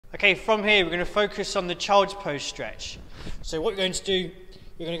Okay, from here we're going to focus on the child's pose stretch. So what you're going to do,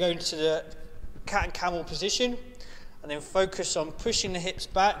 you're going to go into the cat and camel position and then focus on pushing the hips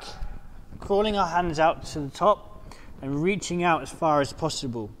back, crawling our hands out to the top and reaching out as far as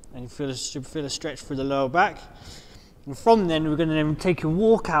possible. And you should feel a stretch through the lower back. And from then we're going to then take a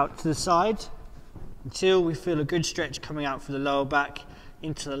walk out to the side until we feel a good stretch coming out for the lower back,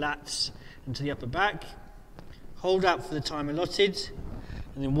 into the lats and to the upper back. Hold out for the time allotted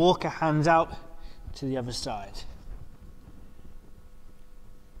and then walk our hands out to the other side.